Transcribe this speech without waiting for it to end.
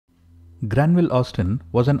Granville Austin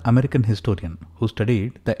was an American historian who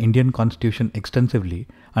studied the Indian Constitution extensively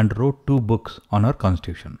and wrote 2 books on our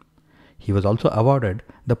Constitution. He was also awarded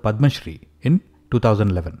the Padma Shri in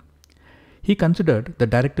 2011. He considered the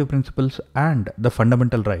directive principles and the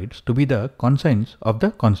fundamental rights to be the conscience of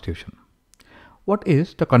the Constitution. What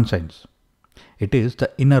is the conscience? It is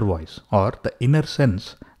the inner voice or the inner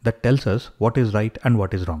sense that tells us what is right and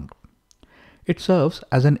what is wrong. It serves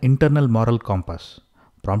as an internal moral compass,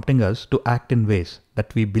 prompting us to act in ways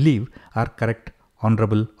that we believe are correct,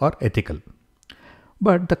 honorable, or ethical.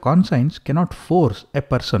 But the conscience cannot force a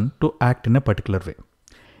person to act in a particular way.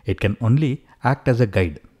 It can only act as a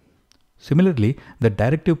guide. Similarly, the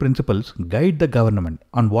directive principles guide the government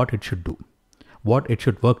on what it should do, what it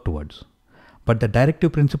should work towards. But the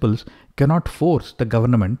directive principles cannot force the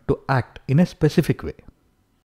government to act in a specific way.